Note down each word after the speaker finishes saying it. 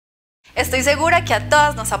Estoy segura que a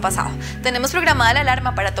todas nos ha pasado. Tenemos programada la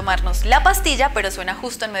alarma para tomarnos la pastilla, pero suena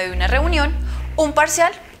justo en medio de una reunión, un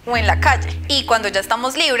parcial o en la calle. Y cuando ya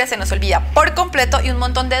estamos libres se nos olvida por completo y un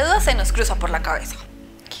montón de dudas se nos cruza por la cabeza.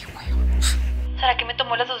 ¡Qué huevo! ¿Será que me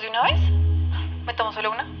tomo las dos de una vez? ¿Me tomo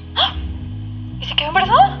solo una? ¡Ah! ¿Y si quedo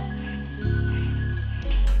embarazada?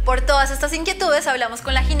 Por todas estas inquietudes hablamos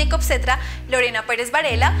con la ginecobstetra Lorena Pérez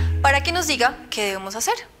Varela para que nos diga qué debemos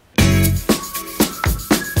hacer.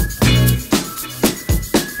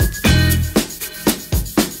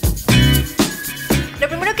 Lo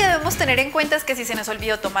primero que debemos tener en cuenta es que si se nos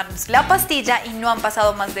olvidó tomarnos la pastilla y no han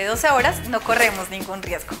pasado más de 12 horas, no corremos ningún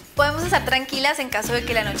riesgo. Podemos estar tranquilas en caso de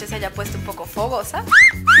que la noche se haya puesto un poco fogosa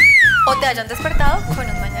o te hayan despertado con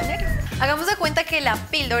un mañanero. Hagamos de cuenta que la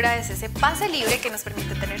píldora es ese pase libre que nos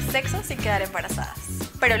permite tener sexo sin quedar embarazadas.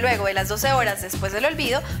 Pero luego de las 12 horas después del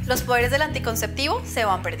olvido, los poderes del anticonceptivo se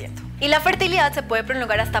van perdiendo. Y la fertilidad se puede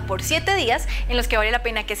prolongar hasta por 7 días, en los que vale la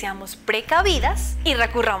pena que seamos precavidas y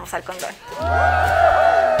recurramos al condón.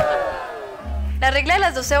 La regla de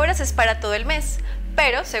las 12 horas es para todo el mes,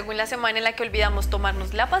 pero según la semana en la que olvidamos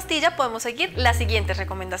tomarnos la pastilla, podemos seguir las siguientes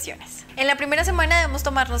recomendaciones. En la primera semana debemos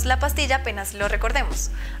tomarnos la pastilla apenas lo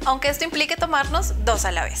recordemos, aunque esto implique tomarnos 2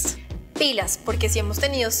 a la vez. Pilas, porque si hemos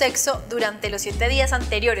tenido sexo durante los 7 días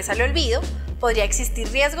anteriores al olvido, podría existir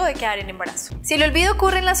riesgo de quedar en embarazo. Si el olvido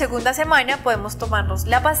ocurre en la segunda semana, podemos tomarnos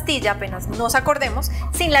la pastilla apenas nos acordemos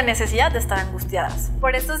sin la necesidad de estar angustiadas.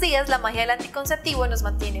 Por estos días, la magia del anticonceptivo nos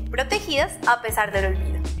mantiene protegidas a pesar del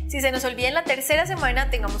olvido. Si se nos olvida en la tercera semana,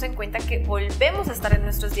 tengamos en cuenta que volvemos a estar en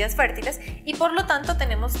nuestros días fértiles y por lo tanto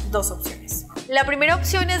tenemos 2 opciones. La primera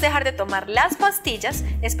opción es dejar de tomar las pastillas,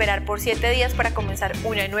 esperar por 7 días para comenzar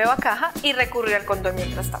una nueva caja y recurrir al condón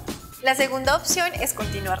mientras tanto. La segunda opción es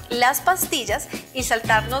continuar las pastillas y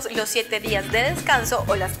saltarnos los 7 días de descanso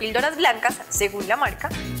o las píldoras blancas, según la marca,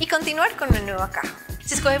 y continuar con una nueva caja.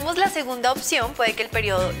 Si escogemos la segunda opción, puede que el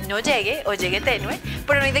periodo no llegue o llegue tenue,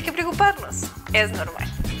 pero no hay de qué preocuparnos, es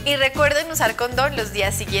normal. Y recuerden usar condón los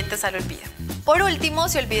días siguientes al olvido. Por último,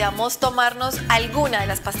 si olvidamos tomarnos alguna de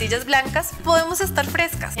las pastillas blancas, podemos estar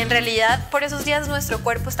frescas. En realidad, por esos días nuestro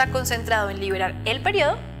cuerpo está concentrado en liberar el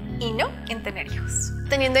periodo y no en tener hijos.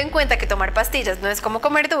 Teniendo en cuenta que tomar pastillas no es como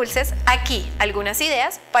comer dulces, aquí algunas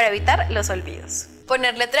ideas para evitar los olvidos.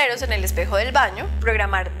 Poner letreros en el espejo del baño,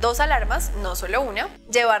 programar 2 alarmas, no solo una,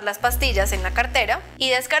 llevar las pastillas en la cartera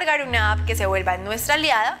y descargar una app que se vuelva nuestra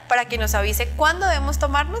aliada para que nos avise cuándo debemos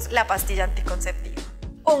tomarnos la pastilla anticonceptiva.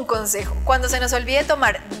 Un consejo: cuando se nos olvide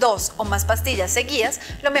tomar 2 o más pastillas seguidas,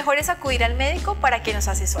 lo mejor es acudir al médico para que nos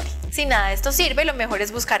asesore. Si nada de esto sirve, lo mejor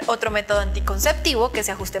es buscar otro método anticonceptivo que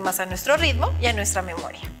se ajuste más a nuestro ritmo y a nuestra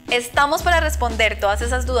memoria. Estamos para responder todas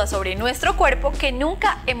esas dudas sobre nuestro cuerpo que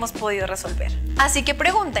nunca hemos podido resolver. Así que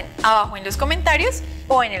pregunten abajo en los comentarios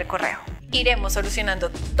o en el correo. Iremos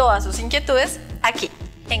solucionando todas sus inquietudes aquí,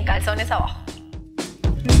 en Calzones Abajo.